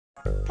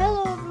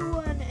Hello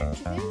everyone, and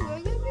today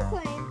we're going to be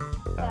playing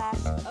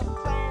Clash of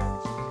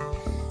Clans.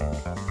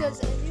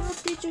 Because a new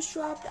update just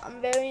dropped,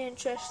 I'm very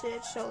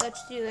interested, so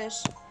let's do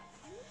this.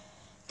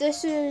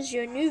 This is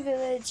your new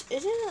village.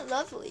 Isn't it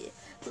lovely?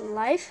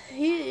 Life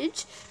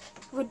huge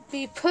would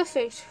be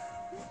perfect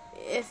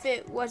if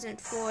it wasn't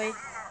for...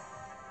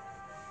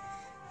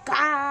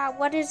 Gah,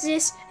 what is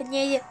this?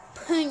 Another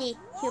puny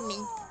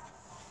human.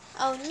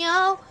 Oh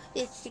no,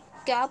 it's the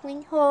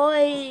goblin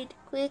horde.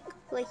 Quick,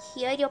 let's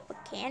heal up a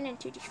cannon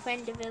to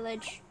defend the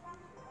village.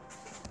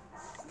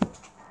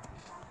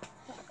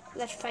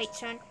 Let's fight,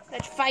 son.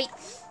 Let's fight.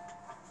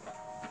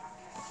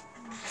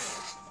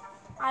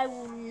 I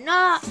will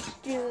not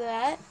do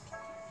that.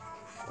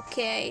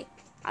 Okay.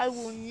 I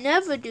will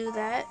never do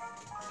that.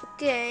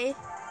 Okay.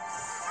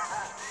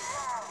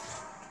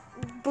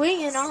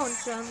 Bring it on,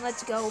 son.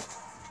 Let's go.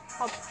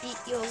 I'll beat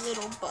your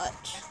little butt.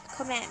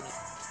 Come at me.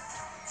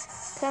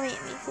 Come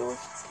at me, fools.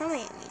 Come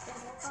at me.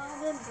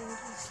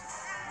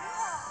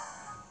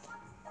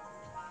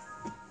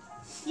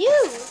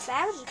 You!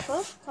 That was a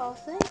close call.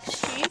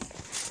 Thanks,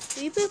 Chief.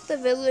 We built the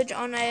village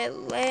on a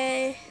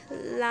ley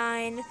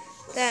line.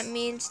 That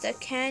means the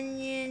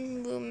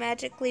canyon will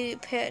magically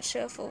repair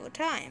itself over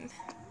time.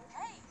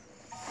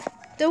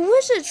 The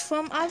wizards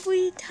from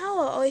Ivory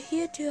Tower are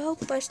here to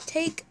help us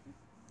take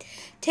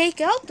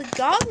out the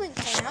goblin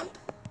camp.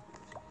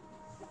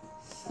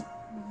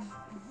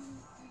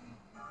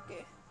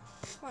 Okay,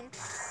 1,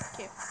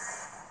 2.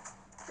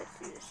 Let's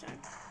do this one.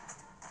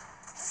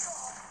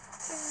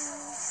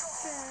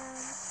 Down,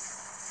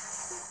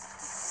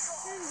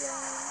 and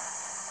down.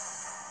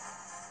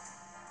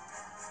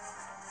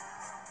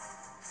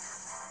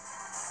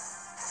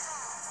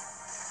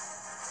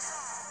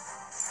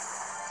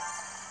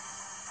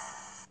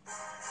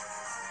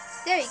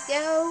 There you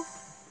go.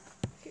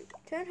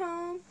 Turn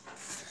home.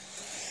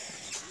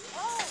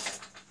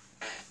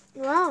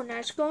 Wow,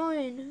 nice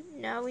going.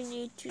 Now we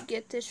need to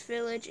get this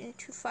village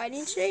into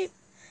fighting shape.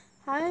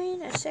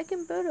 Hiring a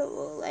second builder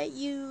will let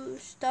you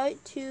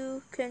start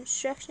to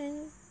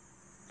construction.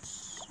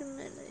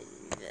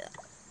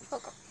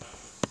 Okay.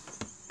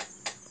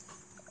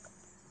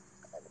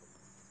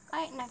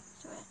 Right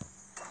next to it.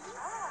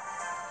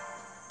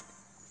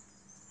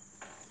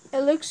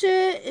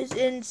 Elixir is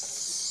in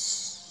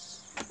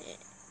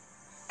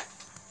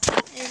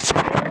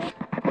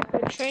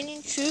for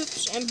training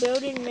troops and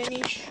building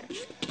many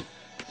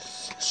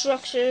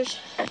structures.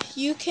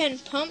 You can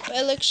pump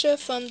elixir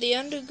from the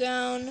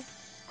underground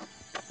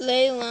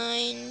ley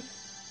line.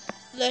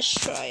 Let's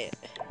try it.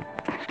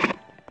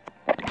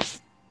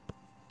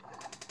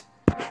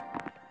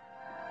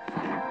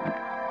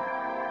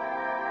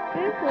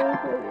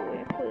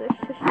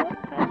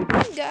 How's it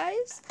going,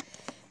 guys?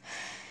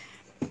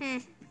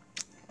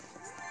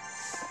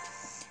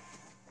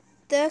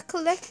 The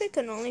collector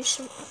can only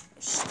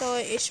store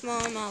a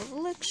small amount of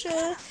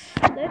elixir.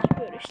 Let's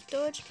build a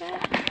storage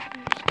pad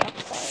and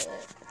stockpile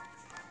it.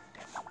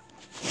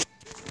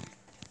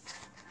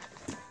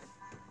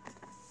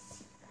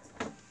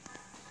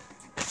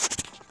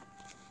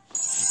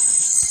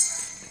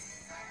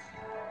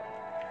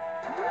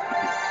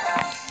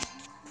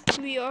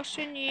 We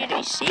also need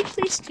a safe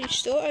place to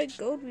store our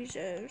gold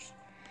reserves.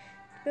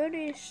 Build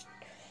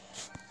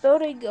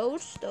a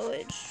gold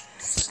storage.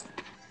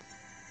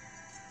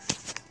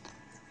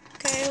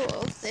 Okay,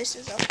 well, this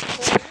is up to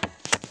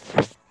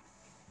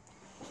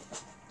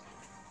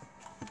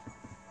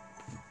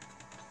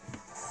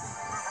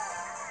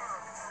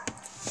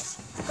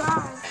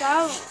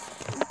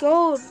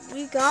gold.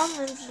 We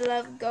goblins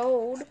love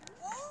gold.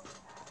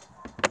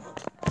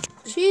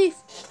 Chief,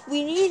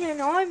 we need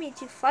an army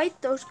to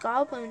fight those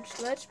goblins.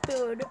 Let's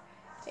build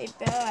a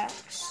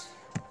barracks.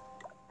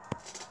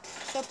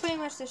 So pretty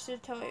much this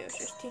tutorial is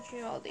just teaching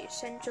you all the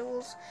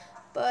essentials.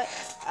 But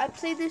I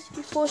played this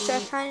before, so I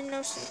kind of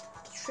know some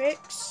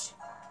tricks.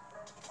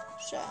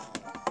 So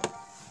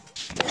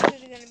this is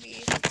going to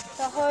be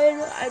the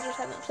hard. I just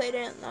haven't played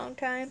it in a long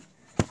time.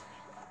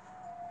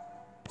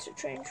 To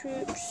train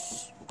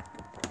troops.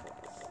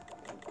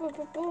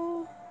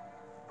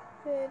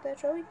 Okay,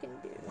 that's all we can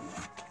do.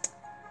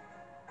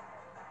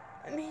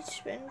 I mean,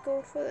 spend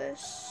gold for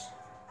this.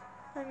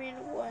 I mean,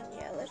 1,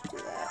 yeah, let's do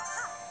that.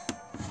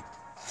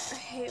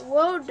 Okay,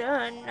 well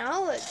done.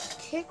 Now let's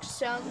kick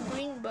some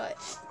green butt.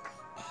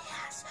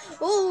 Yes.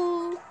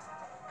 Oh.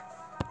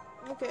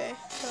 Okay,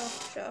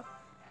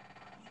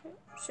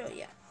 so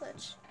yeah,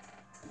 let's.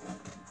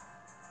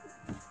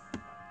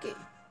 Okay,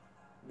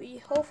 we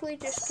hopefully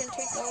just can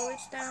take all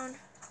this down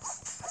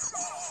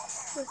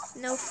with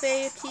no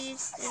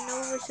fatalities and no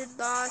wizard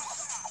loss.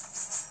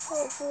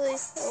 Hopefully,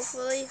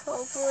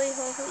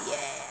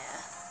 yeah.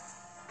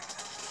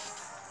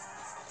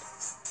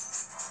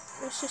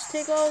 Let's just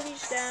take all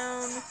these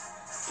down,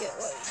 get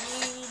what we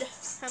need.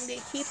 I'm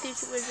gonna keep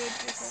these wizards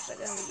because they're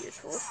gonna be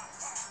useful.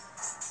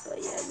 But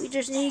yeah, we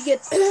just need to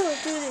get through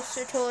this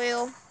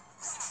tutorial.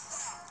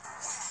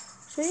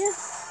 So yeah.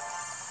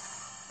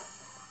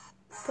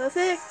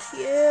 Perfect,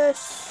 yes.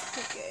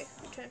 Okay,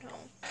 return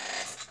home.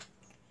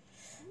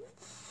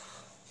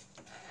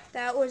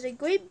 That was a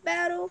great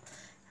battle.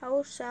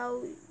 How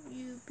shall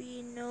you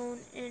be known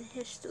in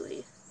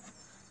history?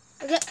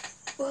 Okay,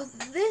 well,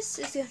 this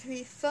is going to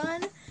be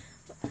fun.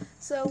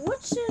 So,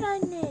 what should I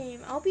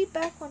name? I'll be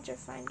back once I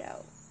find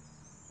out.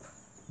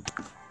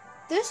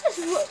 This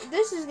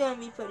is going to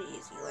be pretty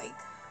easy. Like,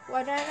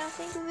 why did I not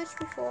think of this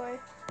before?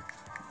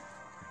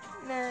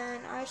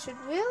 Man, I should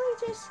really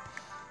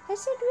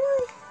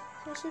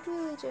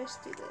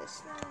just do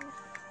this.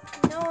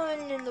 No one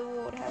in the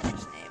world has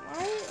this name,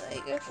 right?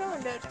 Like, if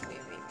someone does, I'm gonna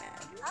be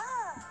mad.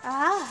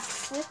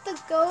 With the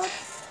gold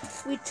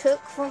we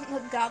took from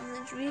the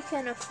goblins, we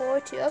can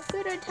afford to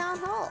upgrade our town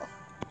hall.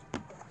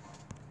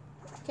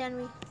 Can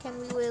we? Can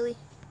we really?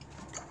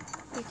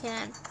 We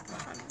can.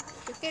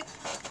 Okay.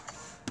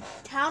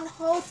 Town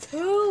hall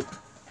 2!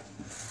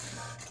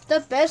 The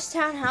best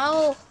town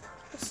hall!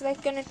 It's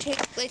like gonna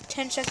take like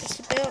 10 seconds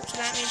to build, so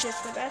that means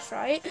it's the best,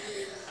 right?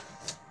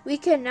 We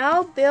can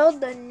now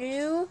build the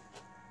new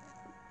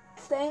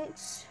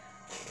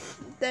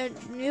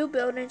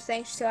buildings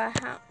thanks to our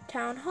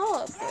town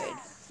hall upgrade.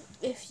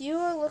 If you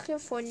are looking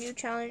for new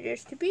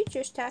challengers to beat,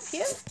 just tap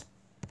here.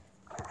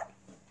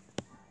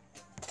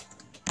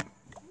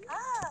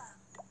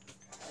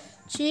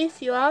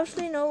 Chief, you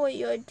obviously know what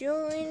you're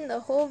doing. The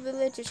whole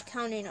village is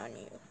counting on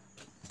you.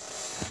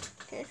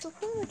 Okay, so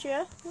pretty much,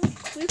 yeah, we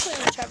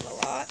pretty much have a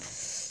lot.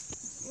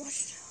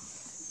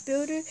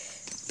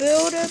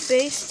 Builder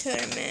base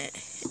tournament.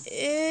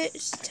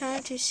 It's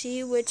time to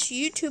see which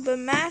YouTuber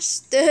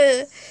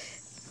master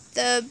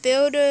the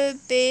builder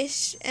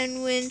base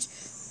and wins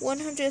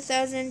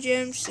 100,000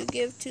 gems to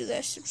give to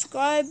their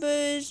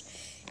subscribers.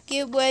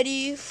 Get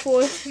ready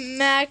for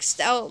maxed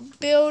out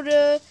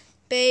builder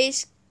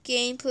base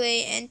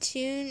gameplay and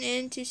tune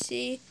in to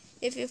see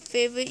if your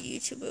favorite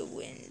YouTuber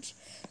wins.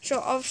 So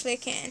obviously I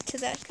can't enter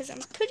that because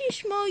I'm a pretty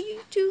small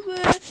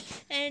YouTuber.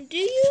 And do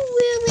you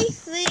really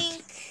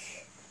think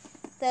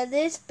that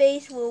this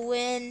base will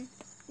win?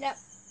 No.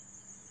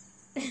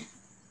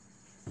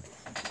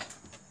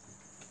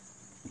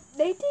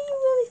 Do you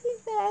really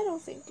think that? I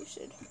don't think you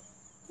should.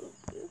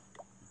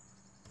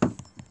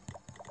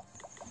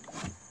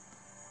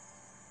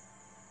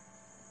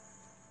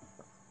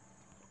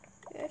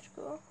 That's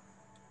cool.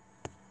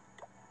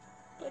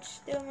 But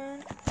still,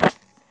 man.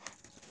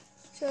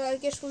 So I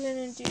guess we're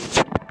gonna do.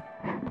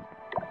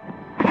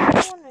 I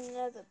want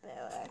another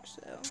battle axe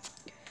though.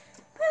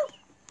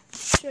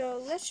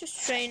 So let's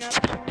just train up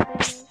some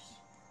things.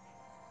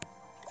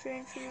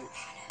 Train troops.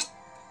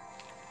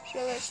 So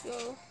let's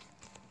go.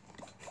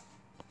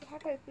 How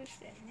do I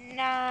boost it?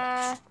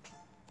 Nah.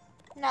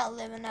 Not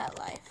living that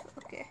life.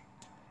 Okay.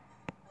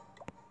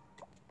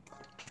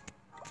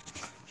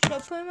 So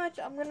pretty much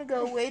I'm gonna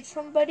go wait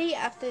somebody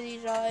after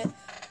these are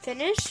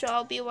finished. So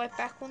I'll be right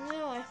back when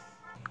they are.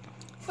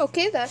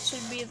 Okay, that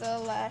should be the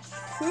last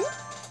troop.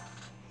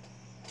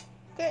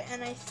 Okay,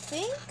 and I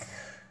think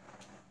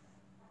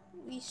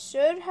we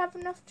should have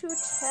enough to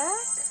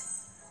attack.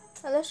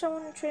 Unless I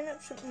want to train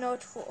up some. No,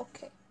 it's full.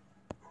 Okay.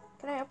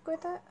 Can I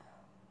upgrade that?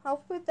 I'll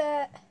upgrade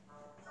that.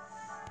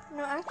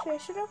 No, actually, I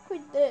should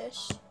upgrade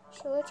this.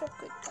 So let's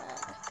upgrade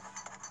that.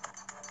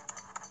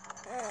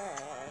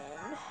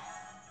 And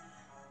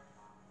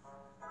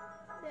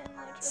then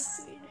let's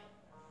upgrade.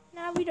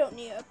 Now we don't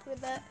need to upgrade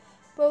that.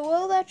 But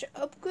while that's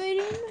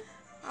upgrading,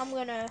 I'm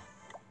gonna,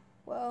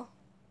 well,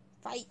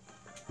 fight.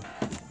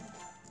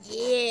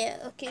 Yeah.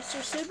 Okay, so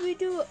should we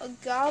do a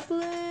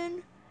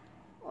goblin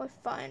or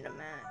find a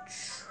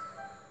match?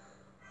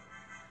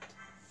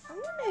 I'm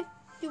gonna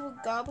do a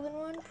goblin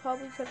one,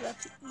 probably because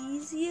that's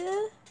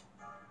easier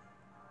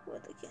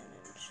with the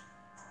cannons.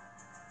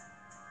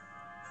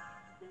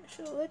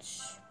 So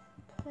let's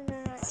put in our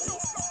 8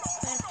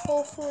 and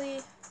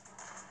hopefully,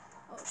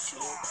 oh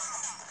shoot.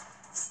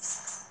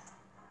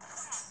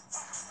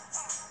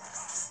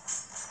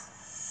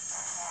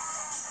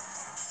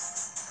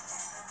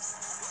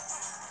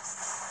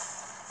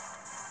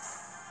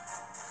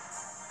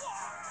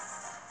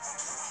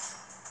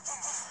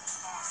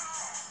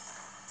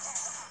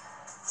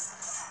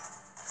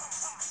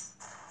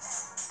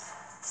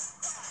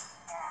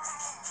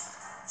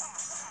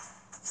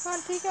 Come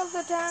on, take out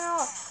the town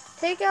hall.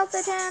 Take out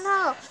the town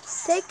hall.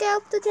 Take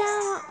out the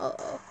town hall.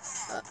 Uh-oh.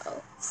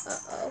 Uh-oh.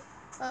 Uh-oh.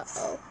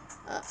 Uh-oh.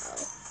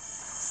 Uh-oh.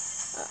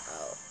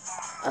 Uh-oh.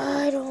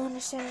 I don't want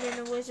to send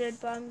in a wizard,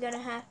 but I'm going to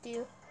have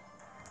to.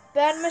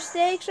 Bad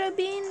mistakes are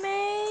being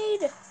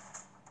made.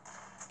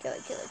 Kill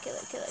it, kill it, kill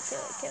it, kill it,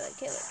 kill it, kill it,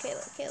 kill it, kill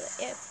it, kill it.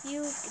 If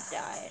you could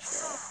die, I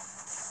swear.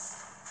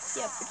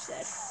 Yep, it's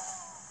dead.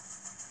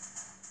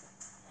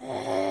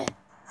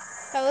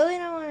 I really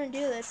don't want to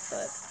do this,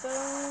 but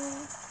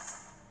boom.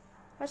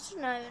 I should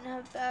not even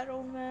have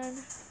battle, man.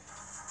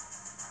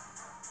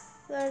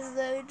 That is a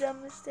very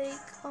dumb mistake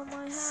on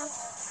my half.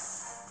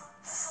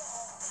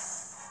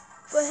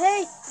 But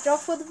hey, it's all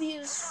for the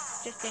views.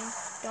 Just kidding.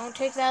 Don't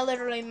take that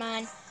literally,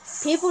 man.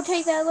 People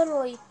take that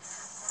literally.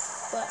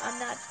 But I'm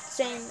not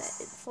saying that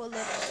it's for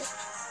literally.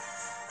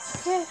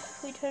 Okay,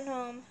 we turn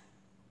home.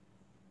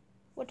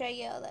 What did I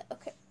yell at?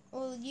 Okay.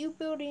 Well, you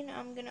building,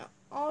 I'm gonna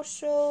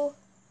also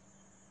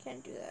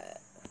Can't do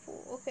that.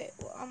 Okay,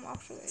 well, I'm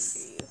also gonna do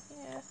you.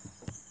 Yeah.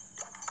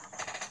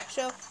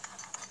 So,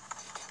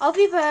 I'll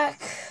be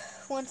back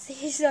once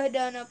these are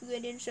done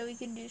upgrading so we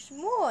can do some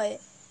more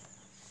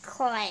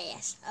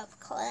Clash of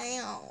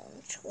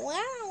Clans.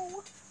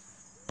 Wow.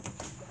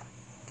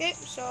 Okay,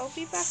 so I'll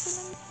be back in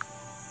a minute.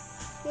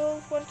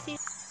 Well, once these.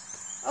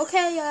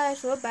 Okay,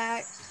 guys, we're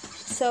back.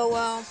 So,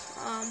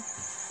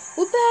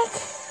 we're back.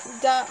 We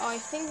got our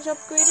things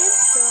upgraded,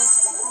 so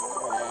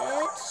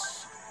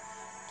let's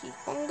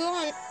keep on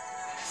going.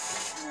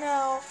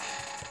 Now,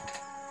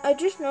 I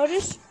just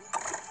noticed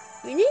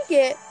we need to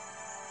get,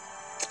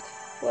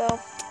 well,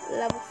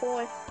 level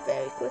 4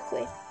 very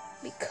quickly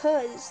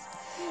because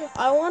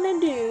I want to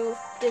do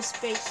this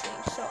space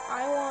thing. So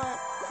I want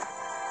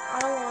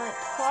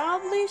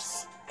probably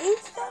 8,000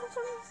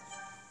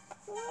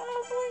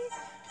 probably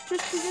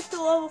just to get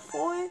to level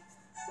 4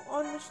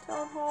 on this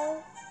town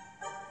hall.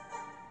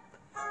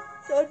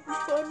 That'd be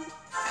fun.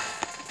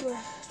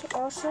 But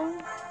also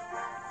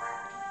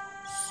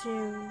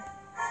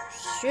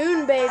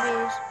soon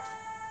babies,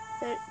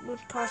 that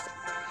would cost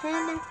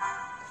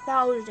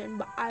 10,000,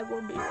 but I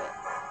will do it.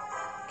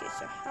 Okay,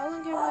 so how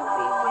long have we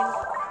been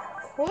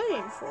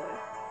recording for?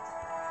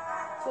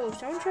 Oh,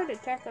 someone tried to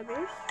attack our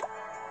base.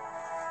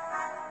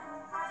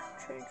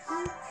 Change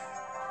routes.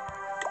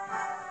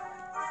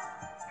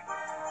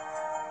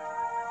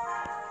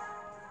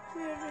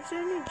 Is there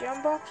any jump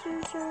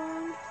boxes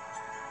around?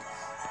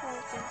 I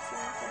don't think so.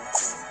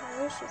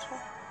 I wish it's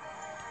hard.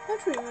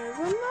 Let's remove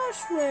a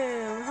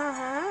mushroom.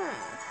 Haha.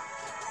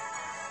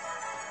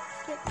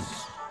 6,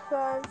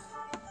 5,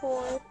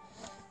 4,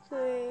 3.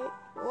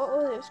 What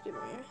will this give me?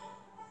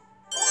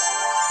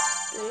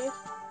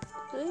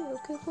 3.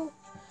 Okay, cool.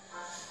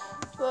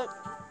 But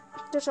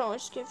this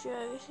always gives you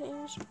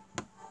everything.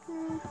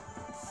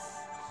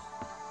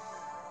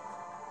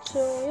 So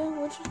yeah,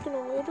 we're just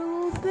gonna wait a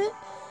little bit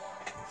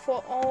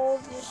for all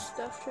this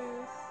stuff to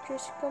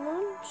just come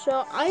on.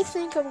 So I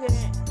think I'm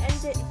gonna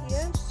end it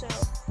here. So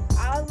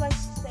I would like to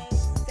say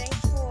thanks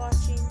for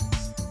watching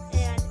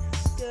and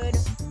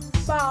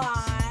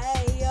goodbye.